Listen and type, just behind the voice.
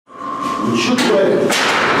Вы что творите?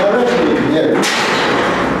 Поворачивайте меня.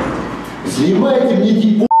 Снимайте мне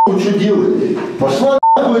типа, что делаете? Пошла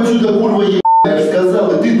нахуй отсюда, курва ебаная, я же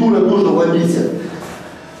сказал, и ты, дура, тоже ломися.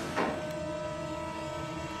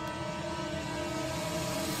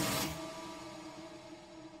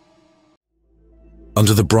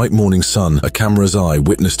 Under the bright morning sun, a camera's eye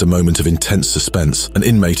witnessed a moment of intense suspense. An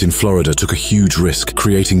inmate in Florida took a huge risk,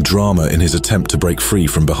 creating drama in his attempt to break free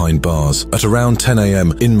from behind bars. At around 10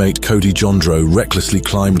 a.m., inmate Cody Jondro recklessly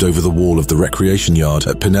climbed over the wall of the recreation yard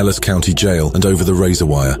at Pinellas County Jail and over the razor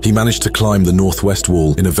wire. He managed to climb the northwest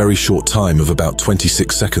wall in a very short time of about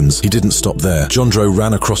 26 seconds. He didn't stop there. Jondro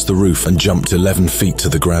ran across the roof and jumped 11 feet to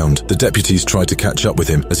the ground. The deputies tried to catch up with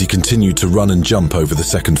him as he continued to run and jump over the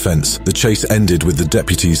second fence. The chase ended with the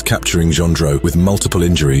deputies capturing Jondro with multiple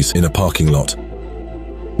injuries in a parking lot.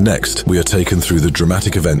 Next, we are taken through the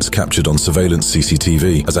dramatic events captured on surveillance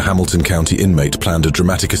CCTV as a Hamilton County inmate planned a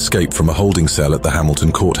dramatic escape from a holding cell at the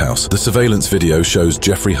Hamilton courthouse. The surveillance video shows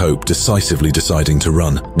Jeffrey Hope decisively deciding to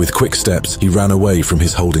run. With quick steps, he ran away from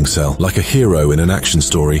his holding cell. Like a hero in an action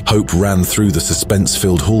story, Hope ran through the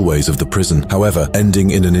suspense-filled hallways of the prison. However, ending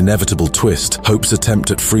in an inevitable twist, Hope's attempt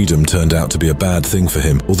at freedom turned out to be a bad thing for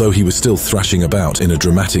him. Although he was still thrashing about in a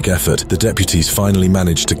dramatic effort, the deputies finally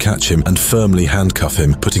managed to catch him and firmly handcuff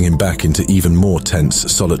him, putting him back into even more tense,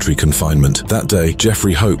 solitary confinement. That day,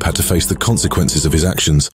 Jeffrey Hope had to face the consequences of his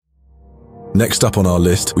actions. Next up on our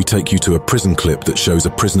list, we take you to a prison clip that shows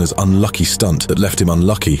a prisoner's unlucky stunt that left him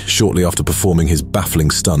unlucky shortly after performing his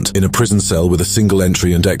baffling stunt. In a prison cell with a single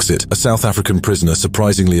entry and exit, a South African prisoner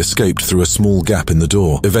surprisingly escaped through a small gap in the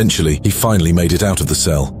door. Eventually, he finally made it out of the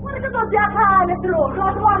cell.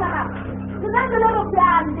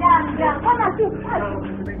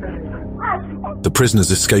 The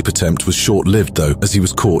prisoner's escape attempt was short-lived though, as he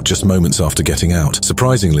was caught just moments after getting out.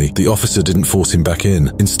 Surprisingly, the officer didn't force him back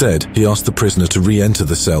in. Instead, he asked the prisoner to re-enter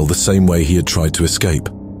the cell the same way he had tried to escape.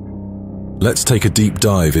 Let's take a deep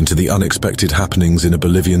dive into the unexpected happenings in a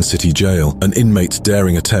Bolivian city jail, an inmate's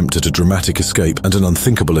daring attempt at a dramatic escape and an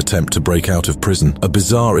unthinkable attempt to break out of prison. A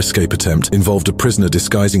bizarre escape attempt involved a prisoner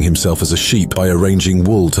disguising himself as a sheep by arranging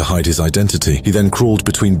wool to hide his identity. He then crawled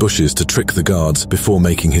between bushes to trick the guards before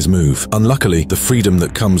making his move. Unluckily, the freedom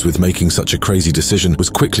that comes with making such a crazy decision was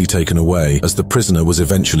quickly taken away as the prisoner was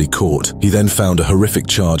eventually caught. He then found a horrific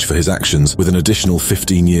charge for his actions, with an additional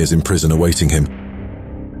 15 years in prison awaiting him.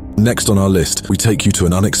 Next on our list, we take you to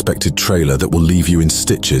an unexpected trailer that will leave you in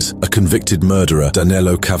stitches. A convicted murderer,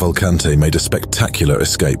 Danilo Cavalcante, made a spectacular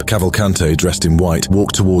escape. Cavalcante, dressed in white,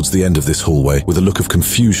 walked towards the end of this hallway with a look of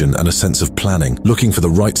confusion and a sense of planning. Looking for the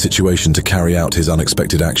right situation to carry out his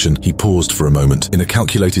unexpected action, he paused for a moment. In a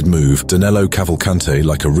calculated move, Danilo Cavalcante,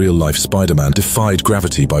 like a real-life Spider-Man, defied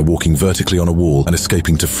gravity by walking vertically on a wall and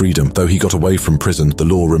escaping to freedom. Though he got away from prison, the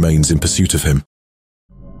law remains in pursuit of him.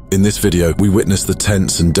 In this video, we witness the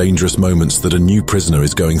tense and dangerous moments that a new prisoner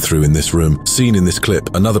is going through in this room. Seen in this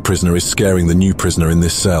clip, another prisoner is scaring the new prisoner in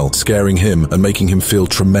this cell, scaring him and making him feel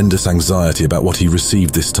tremendous anxiety about what he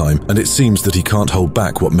received this time, and it seems that he can't hold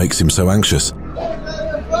back what makes him so anxious.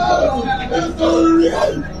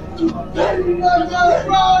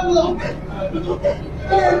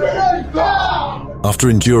 After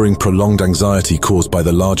enduring prolonged anxiety caused by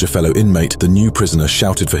the larger fellow inmate, the new prisoner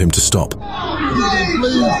shouted for him to stop.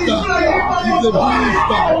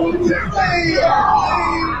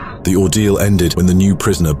 The ordeal ended when the new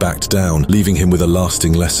prisoner backed down, leaving him with a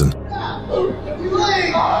lasting lesson.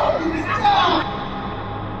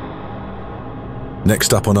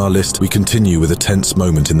 Next up on our list, we continue with a tense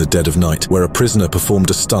moment in the dead of night, where a prisoner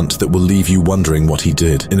performed a stunt that will leave you wondering what he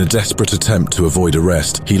did. In a desperate attempt to avoid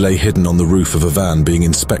arrest, he lay hidden on the roof of a van being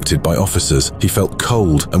inspected by officers. He felt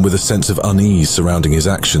cold and with a sense of unease surrounding his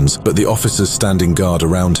actions, but the officers standing guard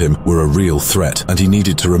around him were a real threat, and he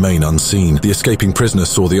needed to remain unseen. The escaping prisoner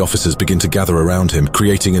saw the officers begin to gather around him,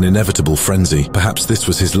 creating an inevitable frenzy. Perhaps this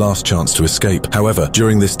was his last chance to escape. However,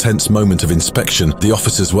 during this tense moment of inspection, the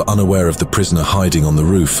officers were unaware of the prisoner hiding on the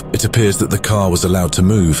roof. It appears that the car was allowed to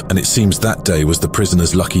move, and it seems that day was the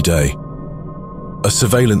prisoner's lucky day. A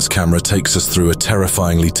surveillance camera takes us through a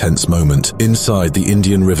terrifyingly tense moment. Inside the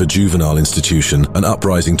Indian River Juvenile Institution, an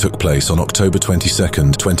uprising took place on October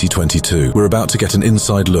 22nd, 2022. We're about to get an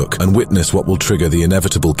inside look and witness what will trigger the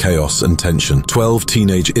inevitable chaos and tension. 12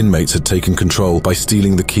 teenage inmates had taken control by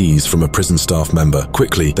stealing the keys from a prison staff member.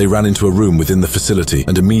 Quickly, they ran into a room within the facility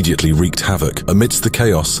and immediately wreaked havoc. Amidst the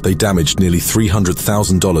chaos, they damaged nearly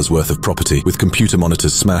 $300,000 worth of property, with computer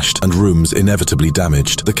monitors smashed and rooms inevitably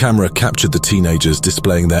damaged. The camera captured the teenagers soldiers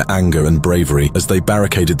displaying their anger and bravery as they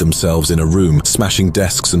barricaded themselves in a room, smashing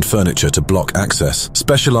desks and furniture to block access.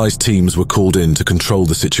 Specialized teams were called in to control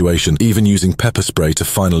the situation, even using pepper spray to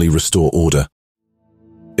finally restore order.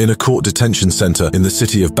 In a court detention center in the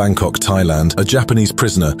city of Bangkok, Thailand, a Japanese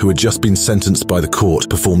prisoner who had just been sentenced by the court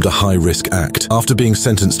performed a high-risk act. After being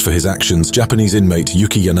sentenced for his actions, Japanese inmate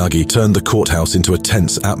Yuki Yanagi turned the courthouse into a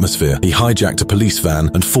tense atmosphere. He hijacked a police van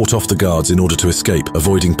and fought off the guards in order to escape,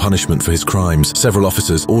 avoiding punishment for his crimes. Several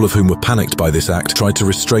officers, all of whom were panicked by this act, tried to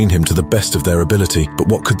restrain him to the best of their ability. But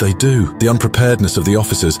what could they do? The unpreparedness of the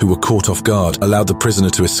officers, who were caught off guard, allowed the prisoner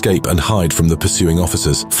to escape and hide from the pursuing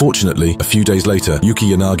officers. Fortunately, a few days later, Yuki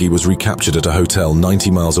Yanagi was recaptured at a hotel 90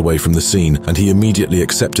 miles away from the scene, and he immediately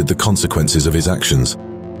accepted the consequences of his actions.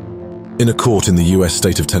 In a court in the US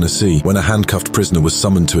state of Tennessee, when a handcuffed prisoner was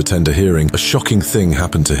summoned to attend a hearing, a shocking thing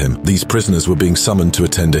happened to him. These prisoners were being summoned to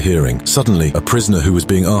attend a hearing. Suddenly, a prisoner who was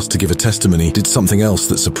being asked to give a testimony did something else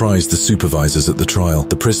that surprised the supervisors at the trial.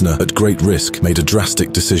 The prisoner, at great risk, made a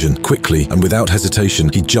drastic decision. Quickly and without hesitation,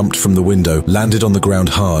 he jumped from the window, landed on the ground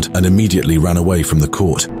hard, and immediately ran away from the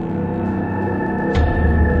court.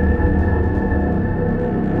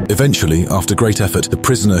 Eventually, after great effort, the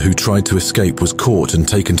prisoner who tried to escape was caught and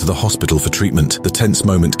taken to the hospital for treatment. The tense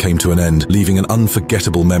moment came to an end, leaving an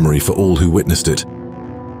unforgettable memory for all who witnessed it.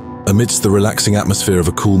 Amidst the relaxing atmosphere of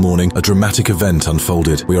a cool morning, a dramatic event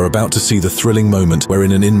unfolded. We are about to see the thrilling moment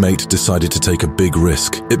wherein an inmate decided to take a big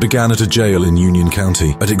risk. It began at a jail in Union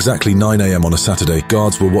County. At exactly 9 a.m. on a Saturday,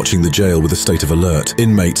 guards were watching the jail with a state of alert.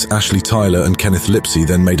 Inmates Ashley Tyler and Kenneth Lipsey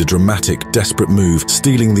then made a dramatic, desperate move,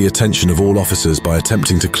 stealing the attention of all officers by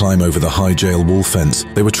attempting to climb over the high jail wall fence.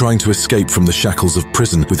 They were trying to escape from the shackles of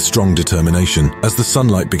prison with strong determination. As the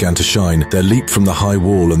sunlight began to shine, their leap from the high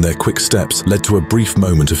wall and their quick steps led to a brief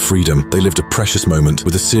moment of freedom. They lived a precious moment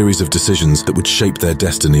with a series of decisions that would shape their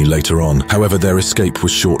destiny later on. However, their escape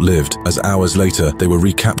was short-lived, as hours later they were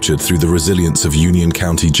recaptured through the resilience of Union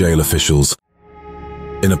County jail officials.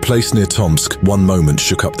 In a place near Tomsk, one moment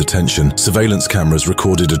shook up the tension. Surveillance cameras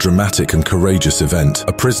recorded a dramatic and courageous event.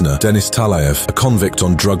 A prisoner, Denis Talayev, a convict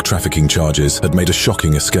on drug trafficking charges, had made a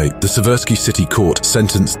shocking escape. The Seversky City Court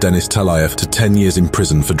sentenced Denis Talayev to 10 years in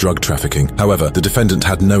prison for drug trafficking. However, the defendant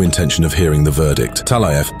had no intention of hearing the verdict.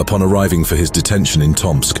 Talayev, upon arriving for his detention in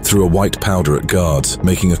Tomsk, threw a white powder at guards,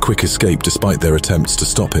 making a quick escape despite their attempts to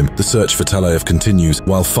stop him. The search for Talayev continues.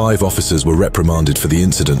 While 5 officers were reprimanded for the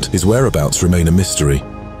incident, his whereabouts remain a mystery.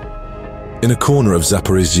 In a corner of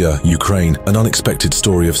Zaporizhzhia, Ukraine, an unexpected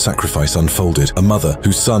story of sacrifice unfolded. A mother,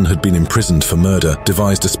 whose son had been imprisoned for murder,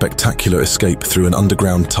 devised a spectacular escape through an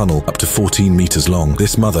underground tunnel up to 14 meters long.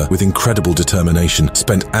 This mother, with incredible determination,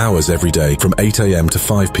 spent hours every day from 8 a.m. to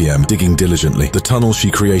 5 p.m. digging diligently. The tunnel she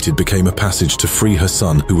created became a passage to free her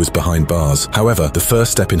son, who was behind bars. However, the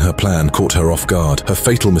first step in her plan caught her off guard. Her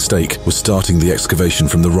fatal mistake was starting the excavation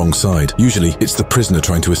from the wrong side. Usually, it's the prisoner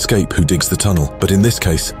trying to escape who digs the tunnel, but in this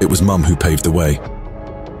case, it was Mum who paved the way.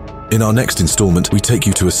 In our next installment, we take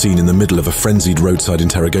you to a scene in the middle of a frenzied roadside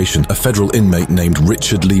interrogation. A federal inmate named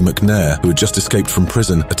Richard Lee McNair, who had just escaped from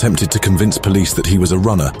prison, attempted to convince police that he was a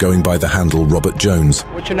runner, going by the handle Robert Jones.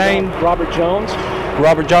 What's your name? Robert Jones.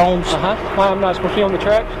 Robert Jones? Why I'm not supposed to be on the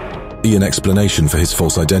track? In explanation for his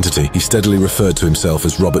false identity, he steadily referred to himself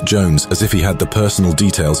as Robert Jones, as if he had the personal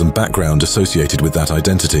details and background associated with that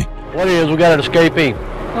identity. What it is, we got an escapee.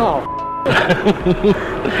 Oh.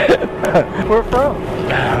 Where from?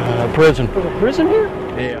 Prison. From a prison here?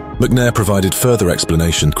 Yeah. McNair provided further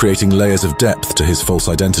explanation, creating layers of depth to his false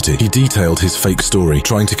identity. He detailed his fake story,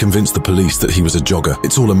 trying to convince the police that he was a jogger.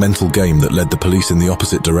 It's all a mental game that led the police in the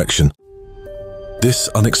opposite direction. This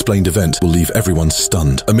unexplained event will leave everyone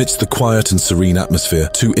stunned. Amidst the quiet and serene atmosphere,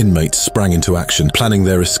 2 inmates sprang into action, planning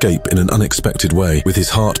their escape in an unexpected way. With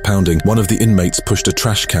his heart pounding, one of the inmates pushed a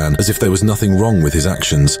trash can as if there was nothing wrong with his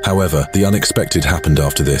actions. However, the unexpected happened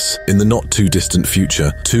after this. In the not-too-distant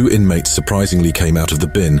future, 2 inmates surprisingly came out of the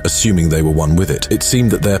bin, assuming they were one with it. It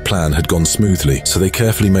seemed that their plan had gone smoothly, so they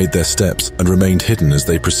carefully made their steps and remained hidden as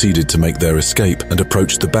they proceeded to make their escape and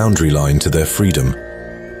approached the boundary line to their freedom.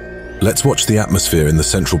 Let's watch the atmosphere in the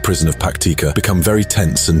central prison of Paktika become very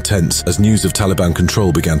tense as news of Taliban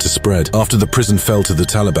control began to spread. After the prison fell to the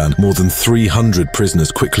Taliban, more than 300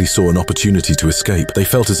 prisoners quickly saw an opportunity to escape. They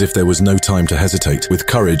felt as if there was no time to hesitate. With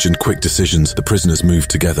courage and quick decisions, the prisoners moved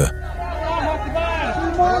together.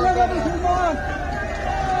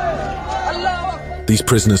 These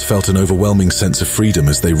prisoners felt an overwhelming sense of freedom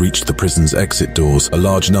as they reached the prison's exit doors. A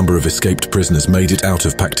large number of escaped prisoners made it out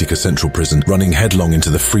of Paktika Central Prison, running headlong into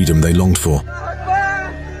the freedom they longed for.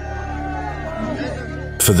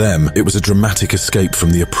 For them, it was a dramatic escape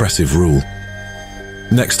from the oppressive rule.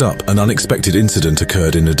 Next up, an unexpected incident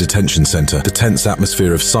occurred in a detention center. The tense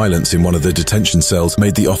atmosphere of silence in one of the detention cells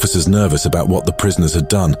made the officers nervous about what the prisoners had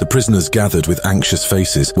done. The prisoners gathered with anxious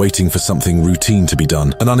faces, waiting for something routine to be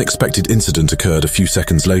done. An unexpected incident occurred a few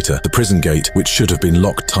seconds later. The prison gate, which should have been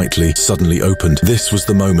locked tightly, suddenly opened. This was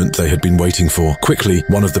the moment they had been waiting for. Quickly,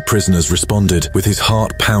 one of the prisoners responded. With his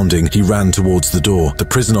heart pounding, he ran towards the door. The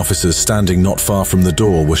prison officers standing not far from the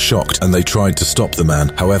door were shocked, and they tried to stop the man.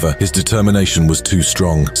 However, his determination was too strong.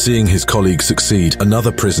 Seeing his colleague succeed,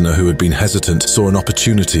 another prisoner who had been hesitant saw an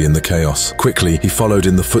opportunity in the chaos. Quickly, he followed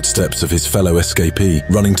in the footsteps of his fellow escapee,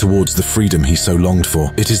 running towards the freedom he so longed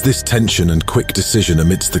for. It is this tension and quick decision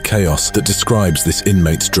amidst the chaos that describes this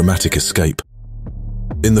inmate's dramatic escape.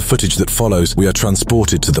 In the footage that follows, we are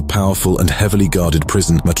transported to the powerful and heavily guarded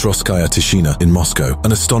prison Matrosskaya Tishina in Moscow.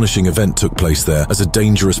 An astonishing event took place there as a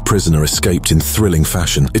dangerous prisoner escaped in thrilling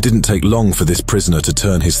fashion. It didn't take long for this prisoner to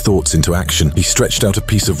turn his thoughts into action. He stretched out a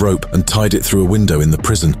piece of rope and tied it through a window in the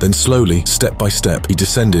prison. Then slowly, step by step, he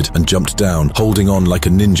descended and jumped down, holding on like a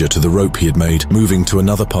ninja to the rope he had made, moving to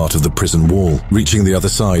another part of the prison wall. Reaching the other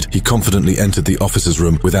side, he confidently entered the officer's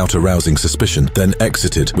room without arousing suspicion, then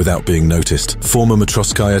exited without being noticed. Former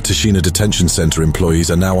Matrosskaya Tishina Detention Center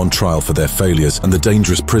employees are now on trial for their failures, and the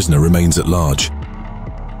dangerous prisoner remains at large.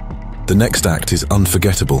 The next act is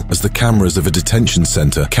unforgettable, as the cameras of a detention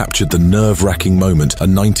center captured the nerve-wracking moment a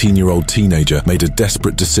 19-year-old teenager made a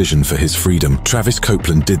desperate decision for his freedom. Travis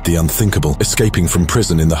Copeland did the unthinkable, escaping from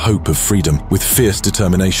prison in the hope of freedom. With fierce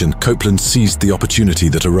determination, Copeland seized the opportunity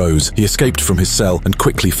that arose. He escaped from his cell and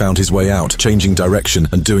quickly found his way out, changing direction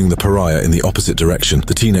and doing the pariah in the opposite direction.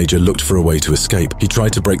 The teenager looked for a way to escape. He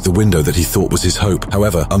tried to break the window that he thought was his hope.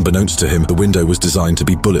 However, unbeknownst to him, the window was designed to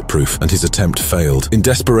be bulletproof, and his attempt failed. In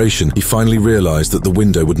desperation, he finally realized that the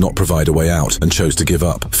window would not provide a way out and chose to give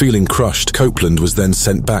up. Feeling crushed, Copeland was then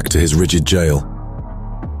sent back to his rigid jail.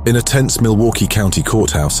 In a tense Milwaukee County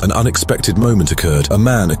courthouse, an unexpected moment occurred. A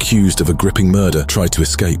man accused of a gripping murder tried to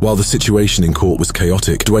escape. While the situation in court was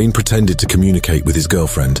chaotic, Dwayne pretended to communicate with his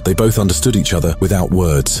girlfriend. They both understood each other without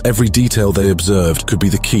words. Every detail they observed could be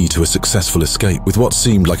the key to a successful escape. With what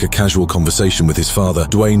seemed like a casual conversation with his father,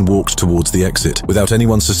 Dwayne walked towards the exit. Without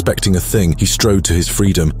anyone suspecting a thing, he strode to his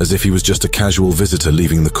freedom, as if he was just a casual visitor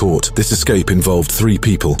leaving the court. This escape involved 3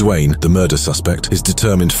 people: Dwayne, the murder suspect, his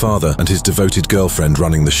determined father, and his devoted girlfriend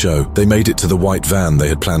running the show. They made it to the white van they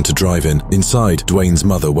had planned to drive in. Inside, Dwayne's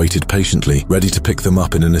mother waited patiently, ready to pick them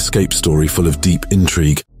up in an escape story full of deep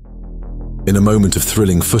intrigue. In a moment of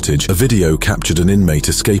thrilling footage, a video captured an inmate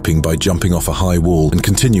escaping by jumping off a high wall and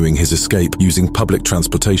continuing his escape using public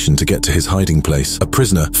transportation to get to his hiding place. A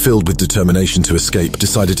prisoner, filled with determination to escape,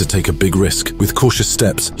 decided to take a big risk. With cautious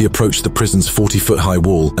steps, he approached the prison's 40-foot-high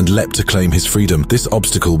wall and leapt to claim his freedom. This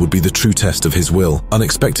obstacle would be the true test of his will.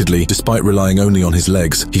 Unexpectedly, despite relying only on his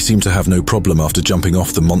legs, he seemed to have no problem after jumping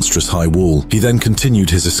off the monstrous high wall. He then continued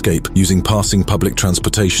his escape, using passing public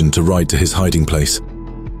transportation to ride to his hiding place.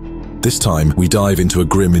 This time, we dive into a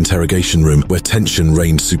grim interrogation room where tension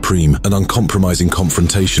reigned supreme. An uncompromising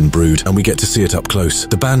confrontation brewed, and we get to see it up close.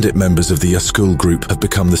 The bandit members of the Yaskul group have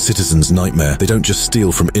become the citizens' nightmare. They don't just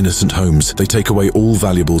steal from innocent homes, they take away all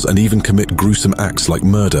valuables and even commit gruesome acts like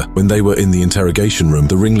murder. When they were in the interrogation room,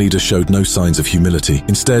 the ringleader showed no signs of humility.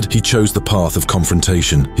 Instead, he chose the path of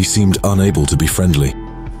confrontation. He seemed unable to be friendly.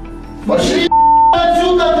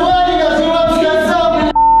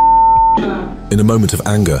 In a moment of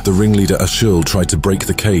anger, the ringleader Ashul tried to break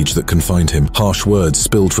the cage that confined him. Harsh words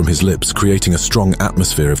spilled from his lips, creating a strong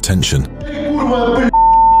atmosphere of tension.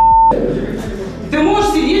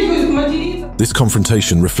 This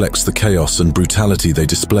confrontation reflects the chaos and brutality they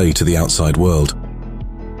display to the outside world.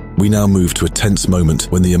 We now move to a tense moment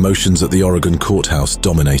when the emotions at the Oregon courthouse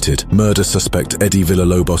dominated. Murder suspect Eddie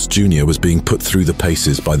Villalobos Jr. was being put through the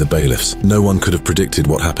paces by the bailiffs. No one could have predicted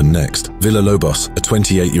what happened next. Villalobos, a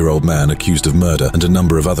 28-year-old man accused of murder and a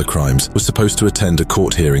number of other crimes, was supposed to attend a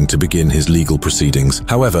court hearing to begin his legal proceedings.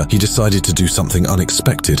 However, he decided to do something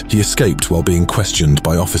unexpected. He escaped while being questioned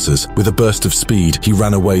by officers. With a burst of speed, he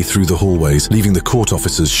ran away through the hallways, leaving the court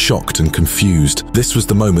officers shocked and confused. This was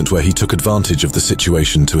the moment where he took advantage of the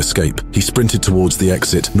situation to escape. He sprinted towards the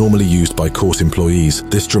exit normally used by court employees.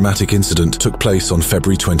 This dramatic incident took place on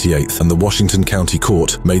February 28th, and the Washington County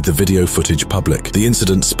Court made the video footage public. The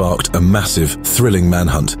incident sparked a massive, thrilling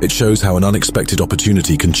manhunt. It shows how an unexpected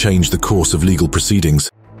opportunity can change the course of legal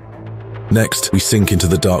proceedings. Next, we sink into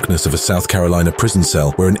the darkness of a South Carolina prison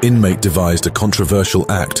cell where an inmate devised a controversial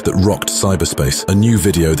act that rocked cyberspace. A new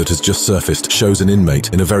video that has just surfaced shows an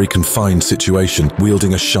inmate in a very confined situation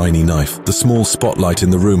wielding a shiny knife. The small spotlight in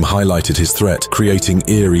the room highlighted his threat, creating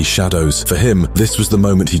eerie shadows. For him, this was the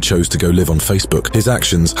moment he chose to go live on Facebook. His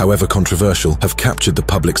actions, however controversial, have captured the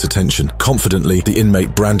public's attention. Confidently, the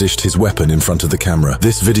inmate brandished his weapon in front of the camera.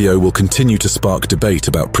 This video will continue to spark debate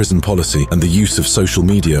about prison policy and the use of social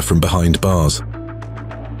media from behind bars.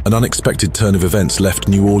 An unexpected turn of events left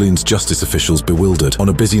New Orleans justice officials bewildered. On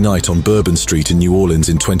a busy night on Bourbon Street in New Orleans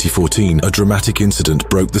in 2014, a dramatic incident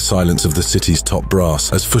broke the silence of the city's top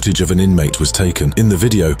brass as footage of an inmate was taken. In the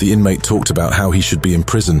video, the inmate talked about how he should be in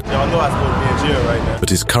prison, Y'all know I'm supposed to be in jail right now,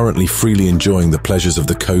 but is currently freely enjoying the pleasures of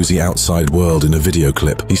the cozy outside world in a video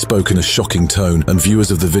clip. He spoke in a shocking tone, and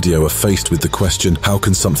viewers of the video are faced with the question, how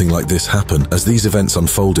can something like this happen? As these events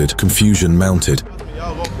unfolded, confusion mounted.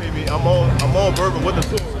 Y'all gonna pay me. I'm on Bourbon with the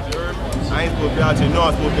tour. You heard me? I ain't supposed to be out here. No,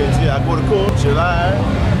 I'm supposed to be in jail. I go to court,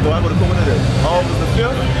 July. No, I go to court today. August the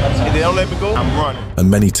 5th. If they don't let me go, I'm running. And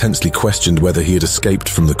many tensely questioned whether he had escaped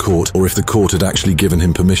from the court or if the court had actually given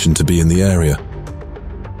him permission to be in the area.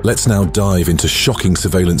 Let's now dive into shocking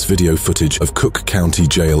surveillance video footage of Cook County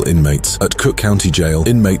Jail inmates. At Cook County Jail,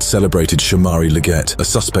 inmates celebrated Shamari Leggett, a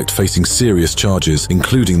suspect facing serious charges,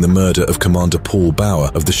 including the murder of Commander Paul Bauer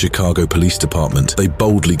of the Chicago Police Department. They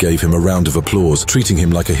boldly gave him a round of applause, treating him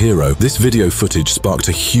like a hero. This video footage sparked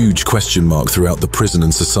a huge question mark throughout the prison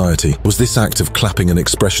and society. Was this act of clapping an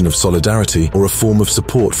expression of solidarity or a form of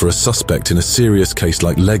support for a suspect in a serious case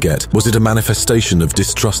like Leggett? Was it a manifestation of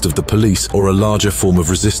distrust of the police or a larger form of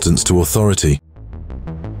resistance to authority?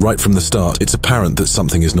 Right from the start, it's apparent that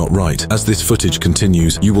something is not right. As this footage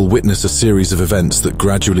continues, you will witness a series of events that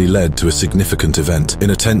gradually led to a significant event. In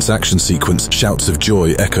a tense action sequence, shouts of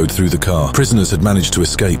joy echoed through the car. Prisoners had managed to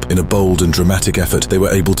escape. In a bold and dramatic effort, they were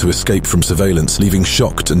able to escape from surveillance, leaving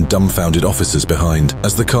shocked and dumbfounded officers behind.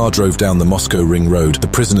 As the car drove down the Moscow Ring Road, the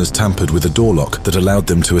prisoners tampered with a door lock that allowed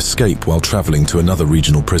them to escape while traveling to another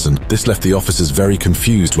regional prison. This left the officers very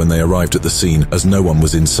confused when they arrived at the scene, as no one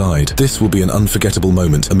was inside. This will be an unforgettable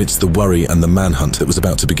moment amidst the worry and the manhunt that was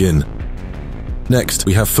about to begin. Next,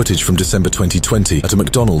 we have footage from December 2020 at a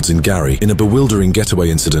McDonald's in Gary. In a bewildering getaway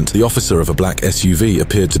incident, the officer of a black SUV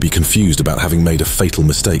appeared to be confused about having made a fatal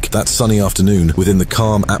mistake. That sunny afternoon, within the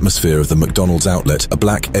calm atmosphere of the McDonald's outlet, a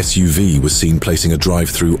black SUV was seen placing a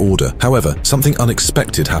drive-through order. However, something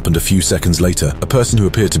unexpected happened a few seconds later. A person who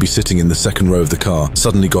appeared to be sitting in the second row of the car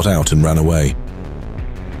suddenly got out and ran away.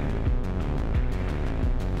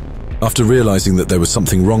 After realizing that there was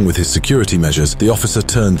something wrong with his security measures, the officer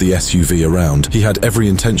turned the SUV around. He had every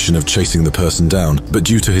intention of chasing the person down, but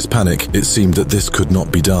due to his panic, it seemed that this could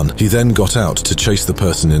not be done. He then got out to chase the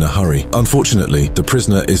person in a hurry. Unfortunately, the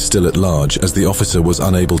prisoner is still at large, as the officer was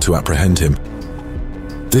unable to apprehend him.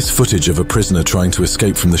 This footage of a prisoner trying to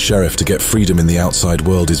escape from the sheriff to get freedom in the outside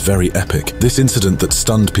world is very epic. This incident that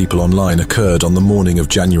stunned people online occurred on the morning of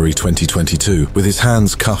January 2022. With his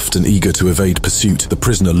hands cuffed and eager to evade pursuit, the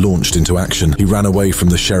prisoner launched into action. He ran away from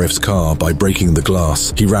the sheriff's car by breaking the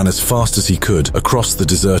glass. He ran as fast as he could across the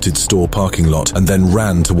deserted store parking lot and then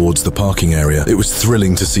ran towards the parking area. It was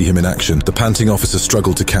thrilling to see him in action. The panting officer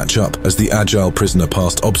struggled to catch up as the agile prisoner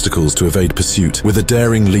passed obstacles to evade pursuit. With a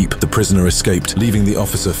daring leap, the prisoner escaped, leaving the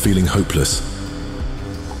officer feeling hopeless.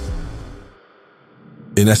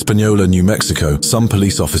 In Espanola, New Mexico, some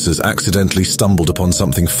police officers accidentally stumbled upon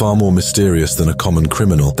something far more mysterious than a common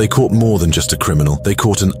criminal. They caught more than just a criminal. They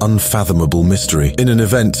caught an unfathomable mystery. In an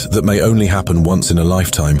event that may only happen once in a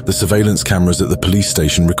lifetime, the surveillance cameras at the police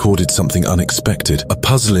station recorded something unexpected. A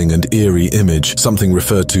puzzling and eerie image, something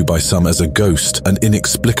referred to by some as a ghost, an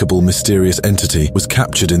inexplicable mysterious entity, was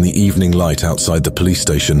captured in the evening light outside the police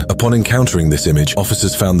station. Upon encountering this image,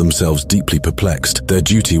 officers found themselves deeply perplexed. Their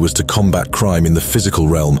duty was to combat crime in the physical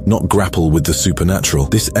realm, not grapple with the supernatural.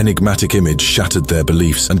 This enigmatic image shattered their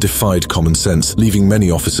beliefs and defied common sense, leaving many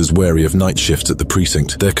officers wary of night shifts at the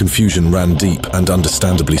precinct. Their confusion ran deep, and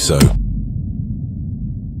understandably so.